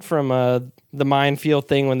hurt from the minefield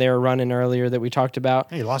thing when they were running earlier that we talked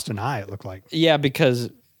about. Hey, he lost an eye, it looked like. Yeah,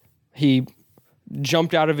 because he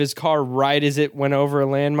jumped out of his car right as it went over a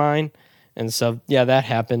landmine. And so, that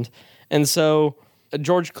happened. And so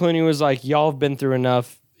George Clooney was like, y'all have been through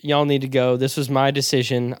enough. Y'all need to go. This was my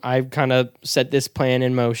decision. I kind of set this plan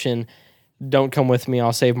in motion. Don't come with me.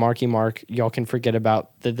 I'll save Marky Mark. Y'all can forget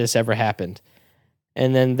about that this ever happened.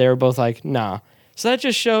 And then they were both like, nah. So that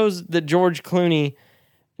just shows that George Clooney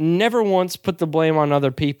never once put the blame on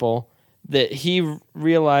other people, that he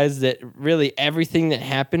realized that really everything that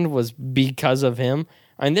happened was because of him.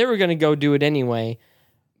 I mean, they were going to go do it anyway,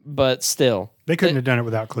 but still. They couldn't have done it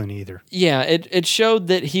without Clooney either. Yeah, it showed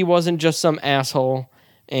that he wasn't just some asshole.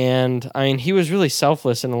 And, I mean, he was really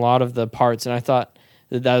selfless in a lot of the parts, and I thought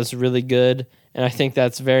that was really good. And I think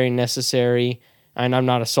that's very necessary. And I'm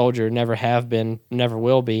not a soldier, never have been, never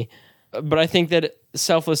will be. But I think that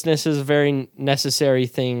selflessness is a very necessary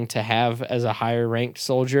thing to have as a higher ranked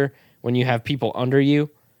soldier when you have people under you.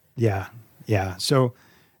 Yeah. So,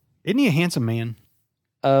 isn't he a handsome man?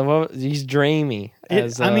 Well, he's dreamy.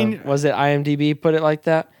 Was it IMDb put it like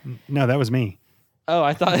that? No, that was me. Oh,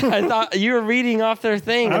 I thought you were reading off their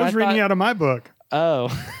thing. I was reading out of my book. Oh,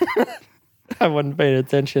 I wasn't paying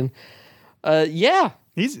attention. Yeah.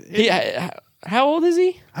 How old is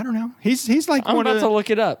he? I don't know. He's like I'm about to look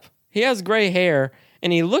it up. He has gray hair,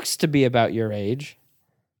 and he looks to be about your age.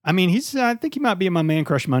 I mean, I think he might be in my Man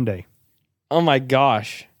Crush Monday. Oh my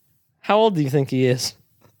gosh. How old do you think he is?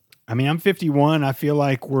 I mean, I'm 51. I feel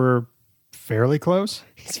like we're fairly close.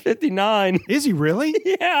 He's 59. Is he really?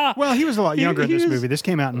 Yeah. Well, he was a lot younger in this movie. This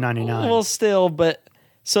came out in 99. Well, still, but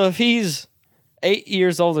so if he's 8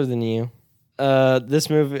 years older than you, this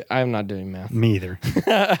movie, I'm not doing math. Me either.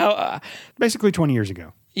 Basically 20 years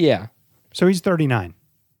ago. Yeah. So he's 39.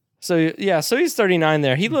 So he's 39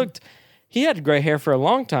 there. He had gray hair for a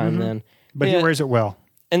long time then. But he wears it well.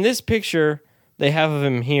 In this picture they have of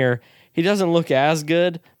him here, he doesn't look as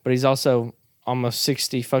good, but he's also almost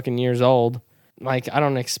 60 fucking years old. Like, I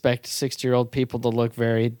don't expect 60-year-old people to look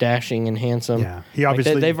very dashing and handsome. Yeah. He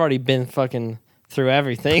obviously... they've already been fucking through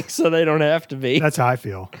everything, so they don't have to be. That's how I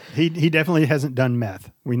feel. He definitely hasn't done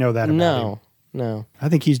meth. We know that about him. No. I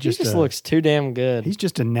think he just looks too damn good. He's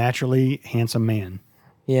just a naturally handsome man.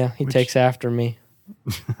 Yeah, he takes after me.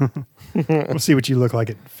 We'll see what you look like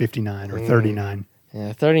at 59 or 39.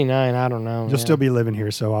 Yeah, 39, I don't know. You'll still be living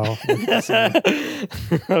here, so I'll...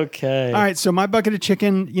 Okay. All right, so my bucket of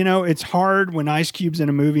chicken, it's hard when Ice Cube's in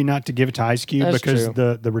a movie not to give it to Ice Cube. That's because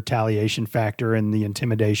true. the retaliation factor and the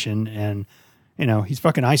intimidation and, he's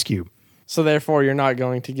fucking Ice Cube. So therefore, you're not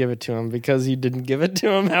going to give it to him because you didn't give it to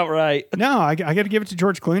him outright. No, I got to give it to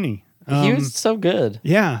George Clooney. He was so good.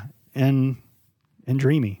 Yeah, and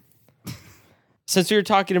dreamy. Since we were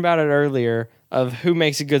talking about it earlier of who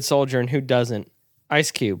makes a good soldier and who doesn't, Ice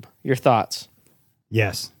Cube, your thoughts?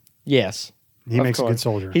 Yes. Yes. He makes a good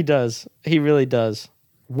soldier. He does. He really does.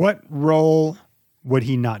 What role would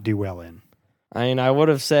he not do well in? I mean, I would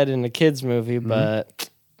have said in a kid's movie, but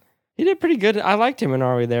he did pretty good. I liked him in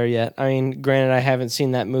Are We There Yet? I mean, granted, I haven't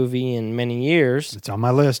seen that movie in many years. It's on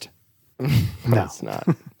my list. No. It's not.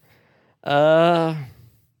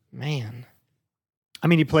 Man. I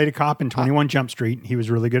mean, he played a cop in 21 Jump Street. He was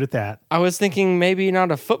really good at that. I was thinking maybe not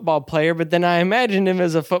a football player, but then I imagined him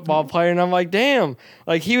as a football player, and I'm like, damn.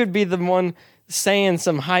 Like, he would be the one saying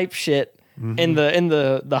some hype shit in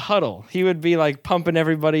the huddle. He would be like pumping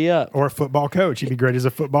everybody up. Or a football coach. He'd be great as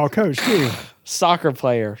a football coach too. Soccer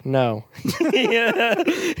player, no. Yeah.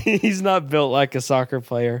 He's not built like a soccer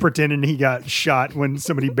player. Pretending he got shot when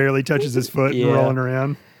somebody barely touches his foot and Yeah. rolling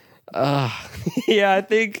around. Yeah, I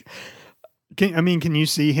think Can you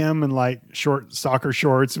see him in like short soccer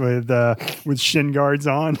shorts with shin guards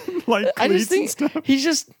on, like I just cleats think and stuff? he's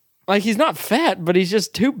just like he's not fat, but he's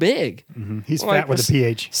just too big. He's Like, fat with a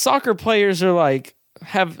PH. Soccer players are like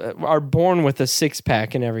are born with a six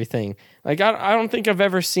pack and everything. Like I don't think I've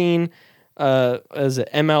ever seen as it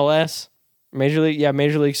MLS, Major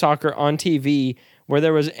League Soccer on TV where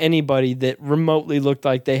there was anybody that remotely looked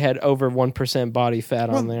like they had over 1% body fat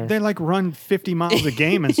on there. They like run 50 miles a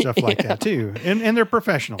game and stuff like that too, and they're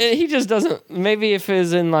professionals. He just doesn't. Maybe if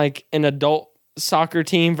it's in like an adult soccer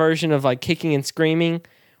team version of like Kicking and Screaming,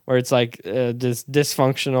 where it's like this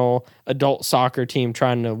dysfunctional adult soccer team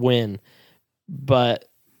trying to win. But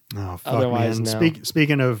Oh, fuck, otherwise, man. no.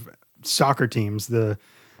 Speaking of soccer teams,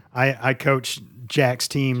 I coached Jack's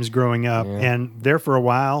teams growing up, and there for a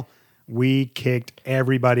while, we kicked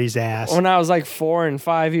everybody's ass. when I was like 4 and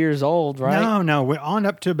 5 years old, right? No, we're on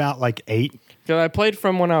up to about like 8. Because I played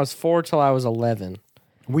from when I was 4 till I was 11.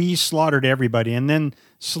 We slaughtered everybody, and then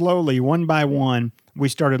slowly, one by one, we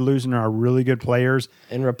started losing our really good players.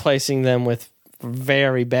 And replacing them with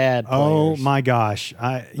very bad players. Oh my gosh!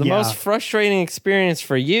 The most frustrating experience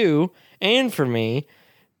for you and for me,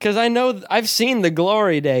 because I know I've seen the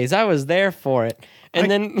glory days. I was there for it. And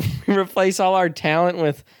then we replace all our talent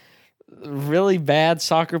with really bad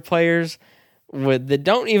soccer players that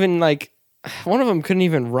don't even like. One of them couldn't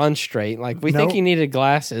even run straight. Like we think Nope. he needed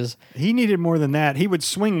glasses. He needed more than that. He would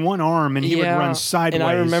swing one arm and he would Yeah, run and I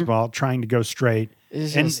sideways remember- while trying to go straight.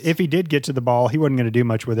 It's And just- if he did get to the ball, he wasn't going to do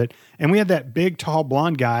much with it. And we had that big, tall,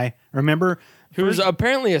 blonde guy. Remember? Who was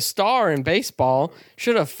apparently a star in baseball,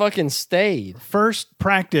 should have fucking stayed. First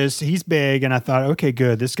practice, he's big, and I thought, okay,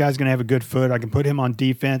 good. This guy's going to have a good foot. I can put him on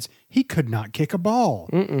defense. He could not kick a ball.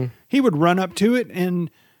 He would run up to it, and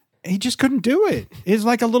he just couldn't do it. It's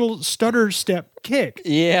like a little stutter step kick.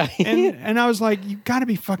 Yeah. And I was like, you got to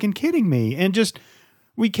be fucking kidding me. And just,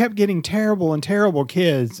 we kept getting terrible and terrible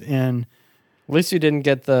kids. And At least you didn't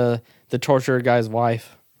get the torturer guy's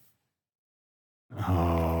wife.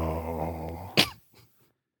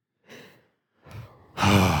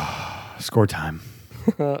 score time.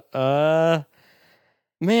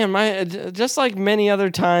 Man, my just like many other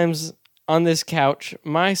times on this couch,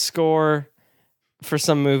 my score for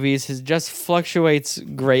some movies just fluctuates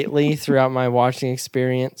greatly throughout my watching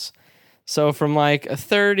experience. So from like a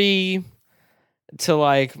 30 to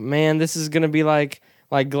like, man, this is gonna be like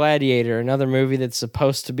Gladiator, another movie that's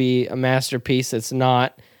supposed to be a masterpiece that's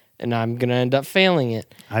not, and I'm gonna end up failing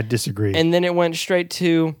it. I disagree. And then it went straight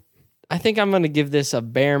to, I think I'm going to give this a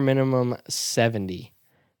bare minimum 70.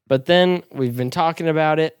 But then we've been talking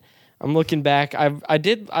about it. I'm looking back. I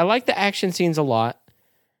like the action scenes a lot.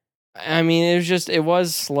 I mean, it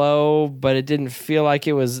was slow, but it didn't feel like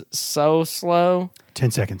it was so slow.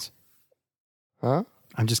 10 seconds. Huh?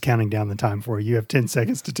 I'm just counting down the time for you. You have 10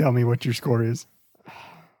 seconds to tell me what your score is.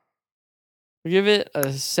 We'll give it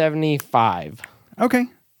a 75. Okay.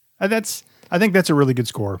 I think that's a really good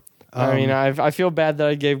score. I mean, I feel bad that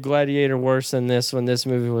I gave Gladiator worse than this when this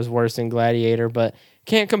movie was worse than Gladiator, but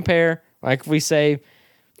can't compare. Like we say,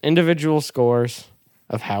 individual scores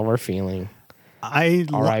of how we're feeling.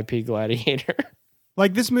 R.I.P. Gladiator.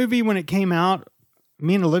 Like this movie, when it came out,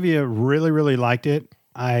 me and Olivia really, really liked it.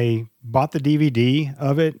 I bought the DVD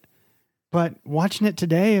of it, but watching it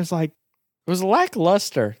today is like, It was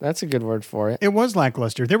lackluster. That's a good word for it. it was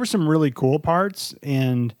lackluster. There were some really cool parts,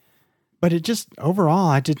 but it just overall,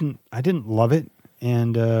 I didn't love it.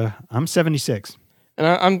 And I'm 76. And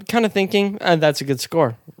I'm kind of thinking that's a good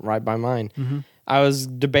score, right by mine. Mm-hmm. I was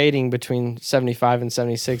debating between 75 and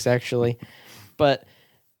 76 actually, but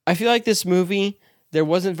I feel like this movie, there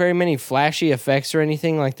wasn't very many flashy effects or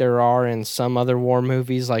anything like there are in some other war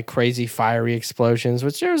movies, like crazy fiery explosions,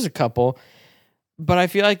 which there was a couple. But I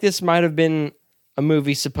feel like this might have been a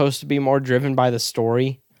movie supposed to be more driven by the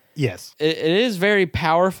story. Yes. It is very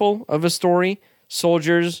powerful of a story.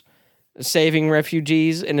 Soldiers saving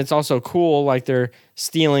refugees, and it's also cool, like they're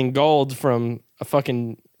stealing gold from a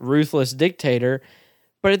fucking ruthless dictator.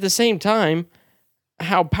 But at the same time,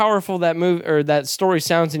 how powerful that movie or that story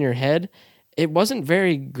sounds in your head, it wasn't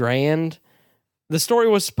very grand. The story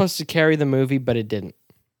was supposed to carry the movie, but it didn't.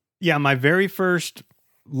 Yeah, my very first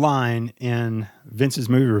line in Vince's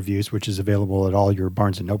movie reviews, which is available at all your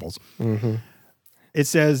Barnes and Nobles, it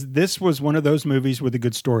says, this was one of those movies with a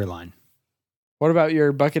good storyline. What about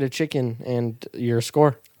your bucket of chicken and your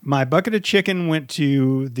score? My bucket of chicken went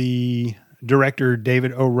to the director,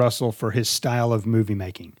 David O. Russell, for his style of movie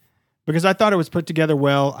making. Because I thought it was put together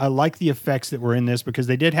well. I like the effects that were in this because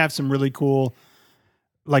they did have some really cool,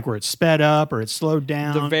 like where it's sped up or it's slowed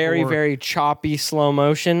down. The very choppy slow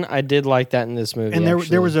motion. I did like that in this movie. And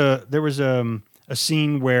there was a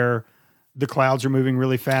scene where the clouds are moving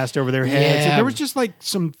really fast over their heads. Yeah. And there was just like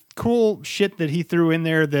some cool shit that he threw in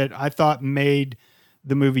there that I thought made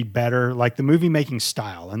the movie better, like the movie making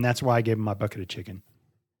style. And that's why I gave him my bucket of chicken.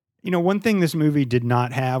 You know, one thing this movie did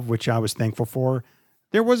not have, which I was thankful for,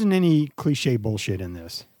 there wasn't any cliche bullshit in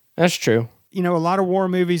this. That's true. You know, a lot of war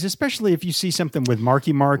movies, especially if you see something with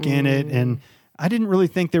Marky Mark in it, and I didn't really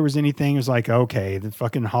think there was anything. It was like, okay, the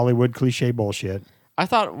fucking Hollywood cliche bullshit. I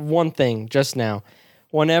thought one thing just now.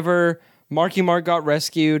 Whenever Marky Mark got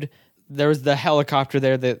rescued, there was the helicopter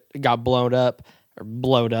there that got blowed up,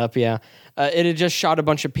 yeah. It had just shot a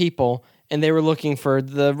bunch of people, and they were looking for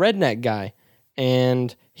the redneck guy.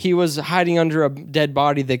 And he was hiding under a dead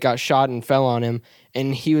body that got shot and fell on him.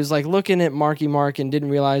 And he was like looking at Marky Mark and didn't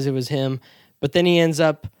realize it was him. But then he ends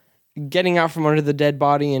up getting out from under the dead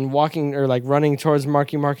body and walking or like running towards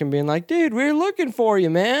Marky Mark and being like, dude, we're looking for you,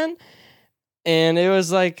 man. And it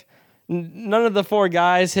was like none of the four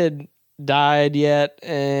guys had died yet.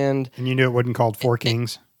 And you knew it wasn't called Four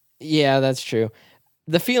Kings. Yeah, that's true.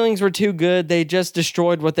 The feelings were too good. They just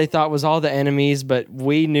destroyed what they thought was all the enemies, but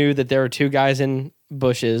we knew that there were two guys in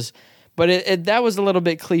bushes. But that was a little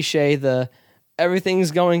bit cliche.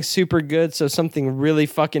 Everything's going super good, so something really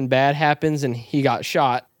fucking bad happens and he got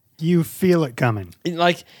shot. You feel it coming.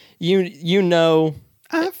 Like, you know.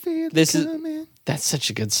 I feel this it coming. That's such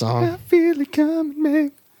a good song. I feel it coming,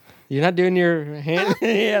 man. You're not doing your hand?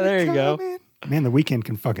 Yeah, there you go. Man, The Weeknd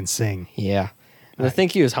can fucking sing. Yeah. And I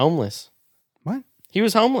think he was homeless. What? He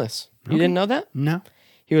was homeless. You didn't know that? No.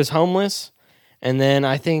 He was homeless, and then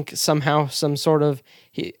I think somehow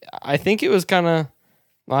I think it was kind of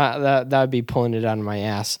that would be pulling it out of my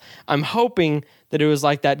ass. I'm hoping that it was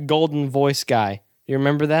like that Golden Voice guy. You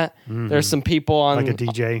remember that? Mm-hmm. There's some people on like a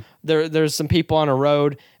DJ. There's some people on a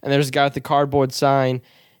road, and there's a guy with the cardboard sign,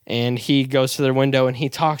 and he goes to their window and he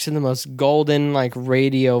talks in the most golden like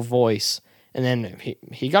radio voice, and then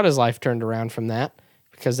he got his life turned around from that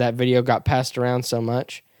because that video got passed around so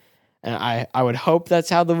much. And I would hope that's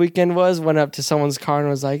how The Weeknd was. Went up to someone's car and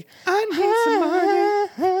was like, I need some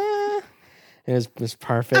money. And it was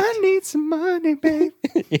perfect. I need some money, babe.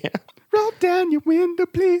 Yeah. Roll down your window,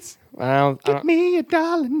 please. Give me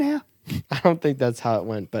 $1 now. I don't think that's how it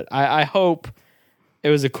went, but I hope it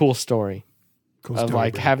was a cool story.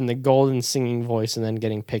 Like bro. Having the golden singing voice and then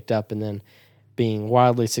getting picked up and then being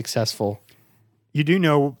wildly successful. You do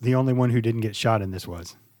know the only one who didn't get shot in this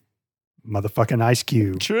was motherfucking Ice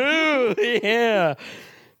Cube. True. Yeah.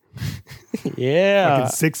 Yeah.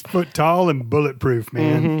 Fucking 6 foot tall and bulletproof,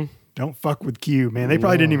 man. Mm-hmm. Don't fuck with Q, man. They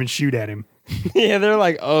probably didn't even shoot at him. Yeah, they're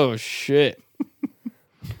like, oh shit.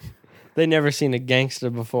 They never seen a gangster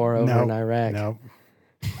before over in Iraq. No.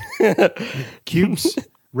 Cube's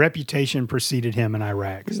reputation preceded him in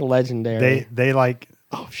Iraq. He's legendary. They like,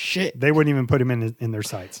 oh shit. They wouldn't even put him in their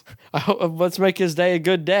sights. I hope, let's make his day a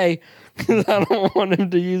good day because I don't want him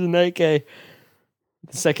to use an AK. The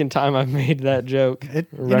second time I've made that joke,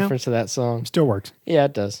 reference to that song. Still works. Yeah,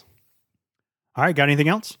 it does. All right, got anything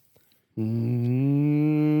else?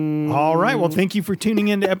 All right. Well, thank you for tuning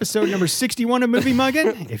in to episode number 61 of Movie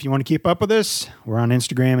Muggin'. If you want to keep up with us, we're on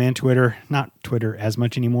Instagram and Twitter. Not Twitter as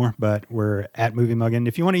much anymore, but we're at Movie Muggin'.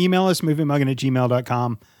 If you want to email us,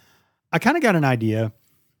 moviemuggin@gmail.com. I kind of got an idea.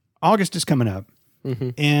 August is coming up,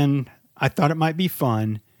 and I thought it might be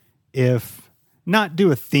fun if not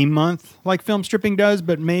do a theme month like Film Stripping does,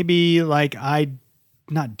 but maybe like I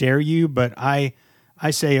not dare you, but I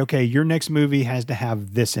say, okay, your next movie has to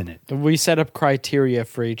have this in it. We set up criteria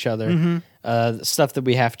for each other, stuff that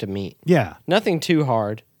we have to meet. Yeah. Nothing too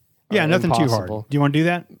hard. Yeah, nothing too hard. Do you want to do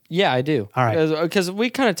that? Yeah, I do. All right. Because we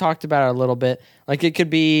kind of talked about it a little bit. Like it could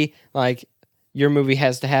be like your movie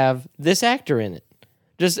has to have this actor in it.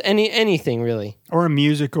 Just anything really. Or a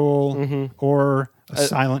musical, or a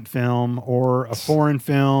silent film, or a foreign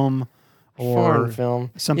film.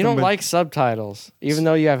 Something you don't like subtitles, even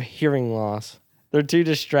though you have hearing loss. They're too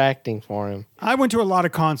distracting for him. I went to a lot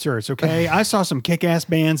of concerts, okay? I saw some kick-ass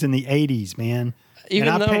bands in the 80s, man.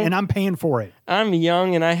 And I'm paying for it. I'm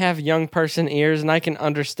young, and I have young person ears, and I can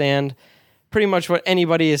understand pretty much what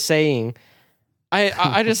anybody is saying.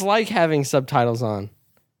 I just like having subtitles on.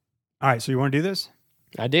 All right, so you want to do this?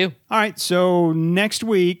 I do. All right, so next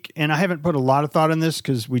week, and I haven't put a lot of thought in this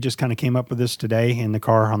because we just kind of came up with this today in the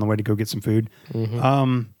car on the way to go get some food.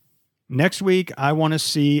 Next week, I want to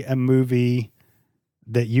see a movie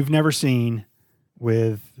that you've never seen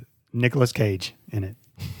with Nicolas Cage in it.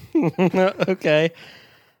 Okay.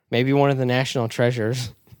 Maybe one of the National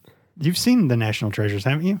Treasures. You've seen the National Treasures,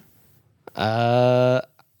 haven't you?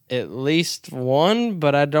 At least one,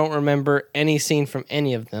 but I don't remember any scene from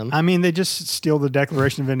any of them. I mean, they just steal the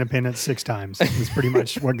Declaration of Independence 6 times. That's pretty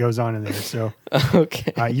much what goes on in there. So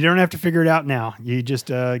Okay. you don't have to figure it out now. You just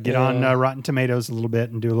get on Rotten Tomatoes a little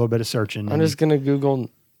bit and do a little bit of searching. I'm just going to Google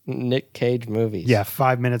Nick Cage movies. Yeah,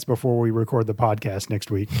 5 minutes before we record the podcast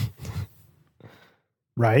next week.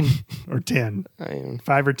 Right? Or 10.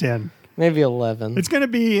 5 or 10. Maybe 11. It's going to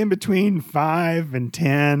be in between 5 and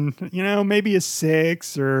 10. Maybe a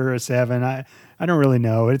 6 or a 7. I don't really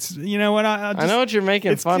know. It's, you know what? I know what you're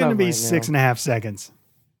making fun of. It's going to be right 6.5 seconds.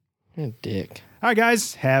 You're a dick. All right,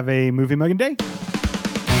 guys. Have a movie mugging day.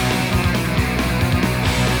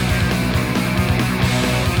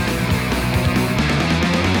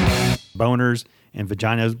 Boners and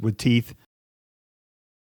vaginas with teeth